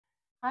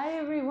Hi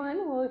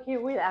everyone, we're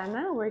here with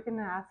Anna. We're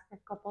gonna ask a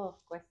couple of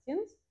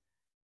questions.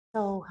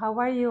 So, how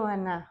are you,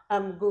 Anna?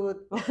 I'm good.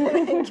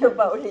 Thank you,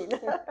 Paulina.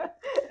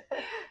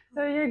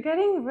 So, you're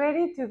getting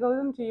ready to go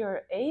into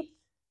your eighth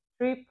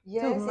trip to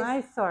Yes,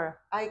 Mysore.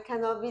 I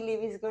cannot believe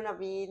it's gonna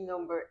be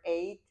number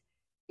 8.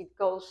 It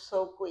goes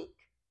so quick.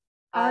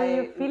 How are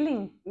you I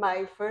feeling?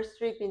 My first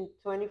trip in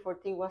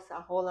 2014 was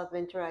a whole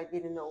adventure. I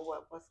didn't know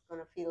what was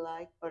gonna feel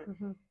like, but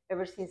Mhm.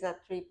 ever since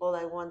that trip, all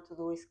I want to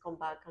do is come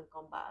back and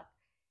come back.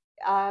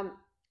 Um,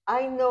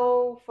 I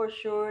know for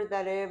sure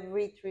that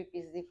every trip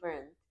is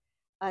different,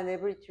 and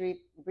every trip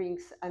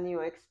brings a new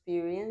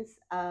experience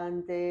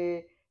and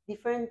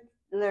different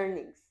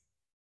learnings.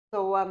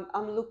 So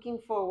I'm looking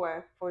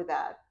forward for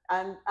that,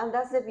 and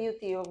that's the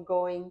beauty of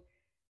going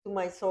to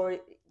Mysore.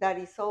 That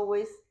is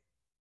always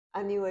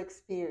a new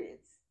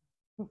experience.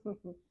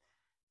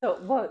 So,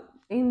 but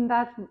in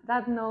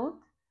that note,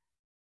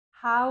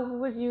 how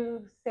would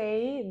you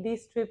say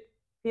this trip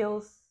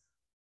feels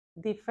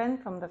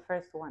different from the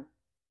first one?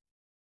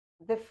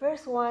 The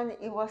first one,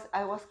 it was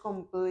I was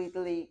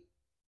completely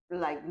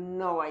like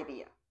no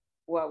idea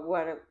what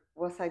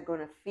was I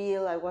gonna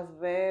feel. I was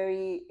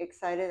very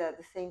excited at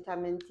the same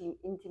time,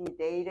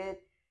 intimidated.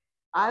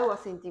 I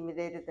was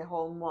intimidated the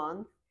whole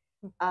month,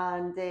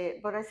 and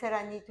but I said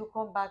I need to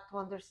come back to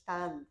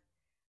understand.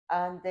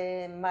 And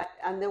then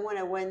when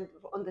I went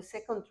on the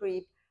second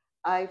trip,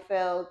 I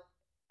felt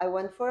I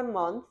went for a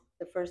month.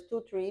 The first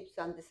two trips,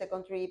 and the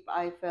second trip,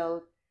 I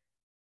felt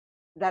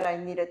that I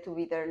needed to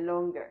be there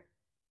longer.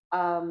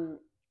 Um,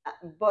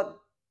 but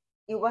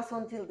it was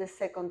until the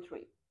second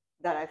trip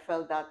that I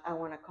felt that I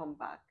want to come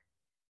back.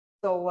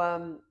 So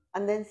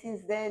and then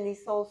since then,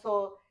 it's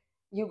also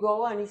you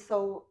go and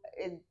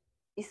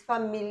it's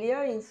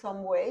familiar in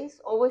some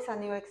ways, always a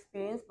new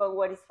experience. But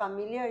what is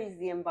familiar is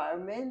the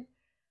environment,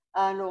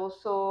 and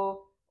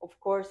also, of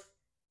course,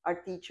 our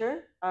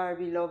teacher, our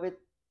beloved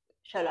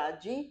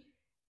Sharaji.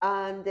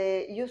 And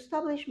you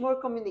establish more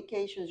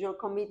communications. Your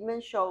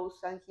commitment shows,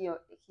 and he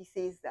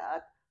sees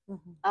that.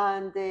 Mhm.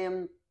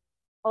 And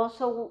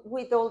also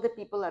with all the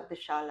people at the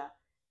shala,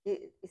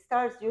 it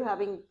starts you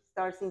having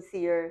start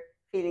sincere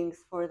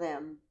feelings for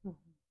them. Mhm.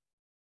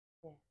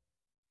 Yeah.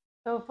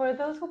 So, for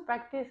those who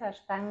practice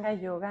Ashtanga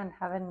yoga and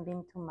haven't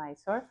been to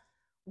Mysore,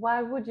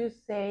 what would you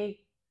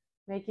say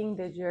making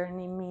the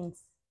journey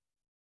means?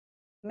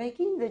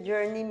 Making the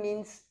journey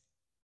means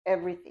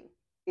everything.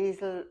 Is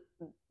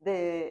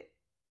the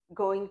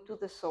going to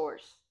the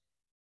source,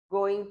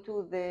 going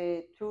to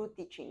the true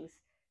teachings,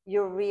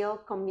 your real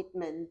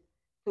commitment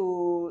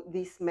to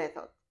this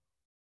method.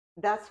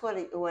 That's what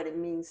it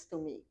means to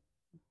me.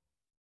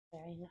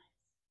 Very nice.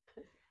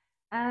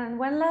 And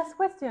one last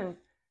question.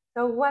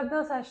 So, what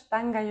does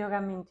Ashtanga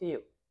yoga mean to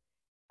you?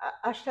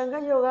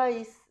 Ashtanga yoga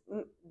is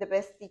the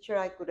best teacher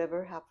I could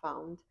ever have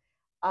found.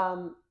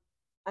 Um,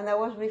 and I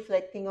was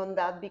reflecting on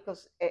that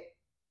because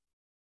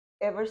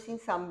ever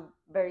since I'm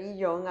very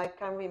young, I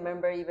can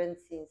remember even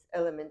since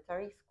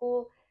elementary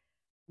school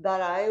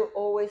that I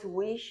always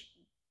wish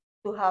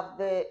to have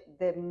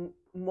the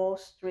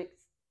most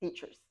strict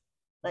teachers.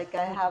 Like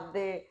I have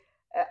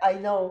I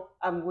know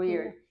I'm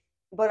weird,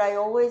 but I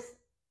always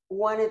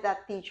wanted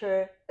that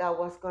teacher that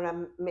was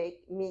gonna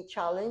make me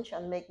challenge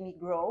and make me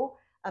grow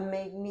and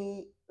make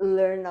me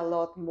learn a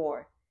lot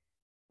more.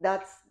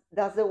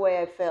 That's the way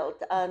I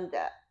felt, and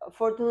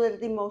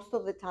fortunately, most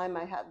of the time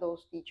I had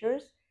those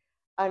teachers,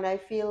 and I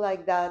feel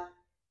like that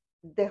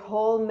the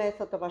whole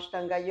method of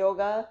Ashtanga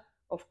yoga,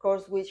 of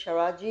course, with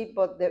Sharaji,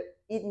 but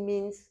it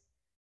means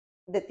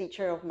the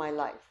teacher of my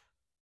life.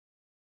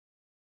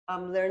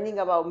 I'm learning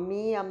about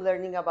me. I'm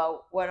learning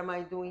about what am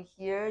I doing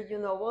here.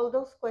 All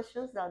those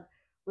questions that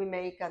we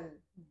make, and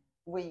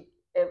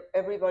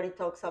everybody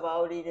talks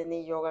about it in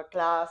a yoga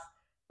class,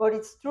 but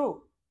it's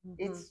true. Mhm.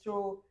 It's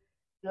true,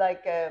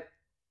 like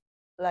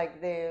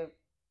like the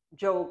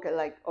joke,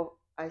 like oh,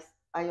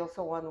 I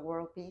also want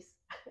world peace,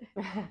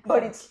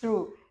 but Exactly. it's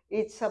true.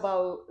 It's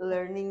about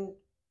learning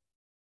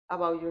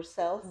about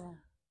yourself. Yeah.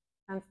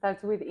 And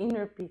starts with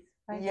inner peace,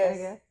 right? I Yes,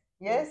 guess.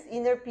 Yeah. yes,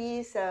 inner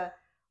peace,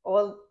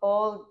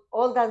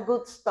 all that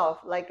good stuff.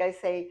 Like I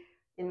say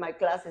in my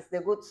classes,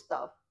 the good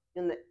stuff.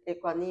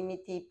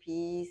 Equanimity,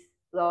 peace,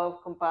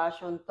 love,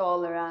 compassion,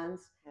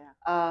 tolerance, Yeah.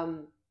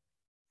 um,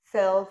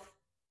 self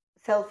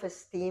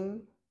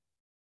self-esteem,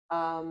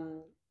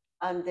 um,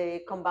 and they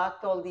combat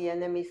all the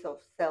enemies of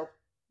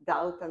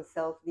self-doubt and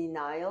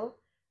self-denial,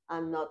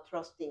 and not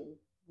trusting.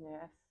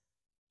 Yes.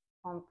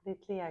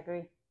 Completely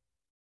agree.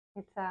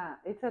 It's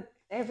a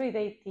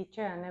everyday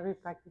teacher and every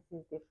practice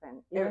is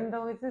different. Er, Even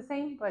though it's the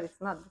same, but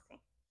it's not the same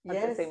at the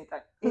Yes, same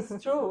time.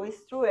 it's true.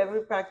 It's true.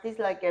 Every practice,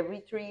 like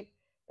every trip,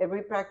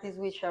 every practice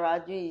with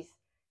Sharaji is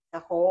a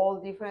whole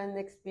different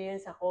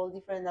experience, a whole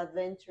different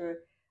adventure,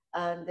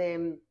 and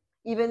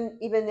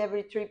even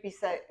every trip is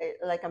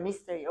like a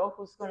mystery. Oh,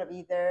 who's gonna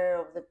be there?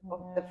 Of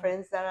the Yeah.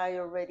 friends that I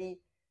already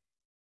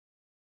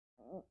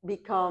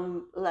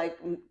become like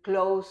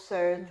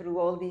closer through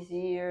all Mhm. these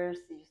years.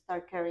 You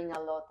start caring a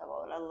lot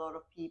about a lot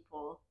of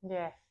people.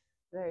 Yes,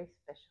 very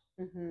special.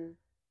 Hmm.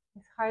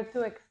 It's hard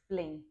to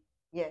explain.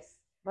 Yes,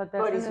 but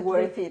but it's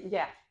worth it.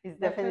 yeah, It's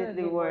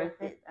definitely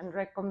worth it. and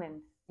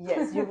recommend.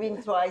 Yes, you've been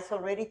twice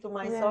already to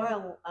Mysore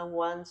Yeah. and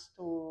once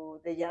to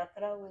the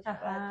Yatra with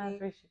Raji.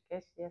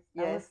 Rishikesh, yes,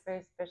 that was Yes.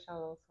 very special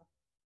also.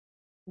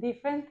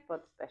 Different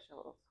but special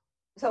also.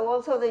 So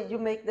also that you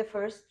make the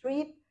first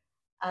trip,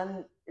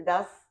 and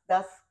that's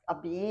a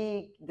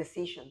big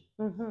decision.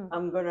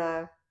 I'm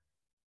gonna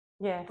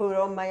Yes. put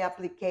on my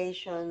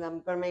application.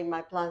 I'm gonna make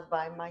my plans,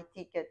 buy my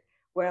ticket.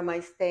 Where am I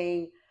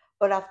staying?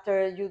 But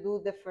after you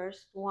do the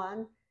first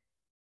one,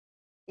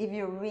 if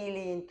you're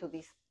really into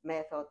this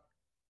method,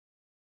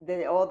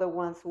 the other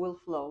ones will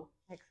flow.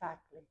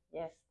 Exactly.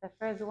 Yes. The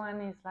first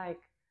one is like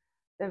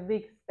the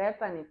big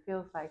step and it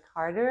feels like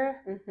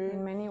harder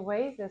in many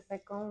ways. The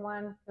second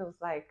one feels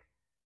like,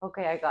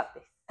 okay, I got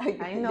this.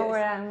 I know Yes.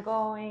 where I'm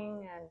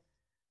going, and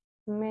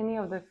many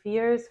of the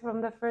fears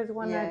from the first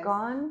one are Yes.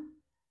 gone.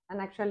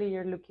 And actually,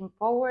 you're looking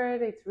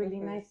forward. It's really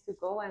nice to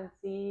go and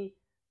see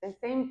the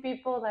same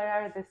people that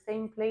are at the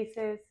same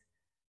places.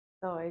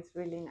 So it's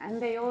really,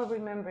 and they all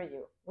remember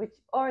you,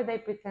 or they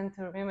pretend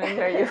to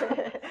remember you.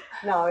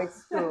 No,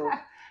 it's true.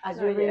 As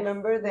So you yes,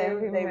 remember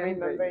them, they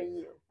remember you.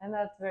 you. And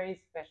that's very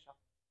special.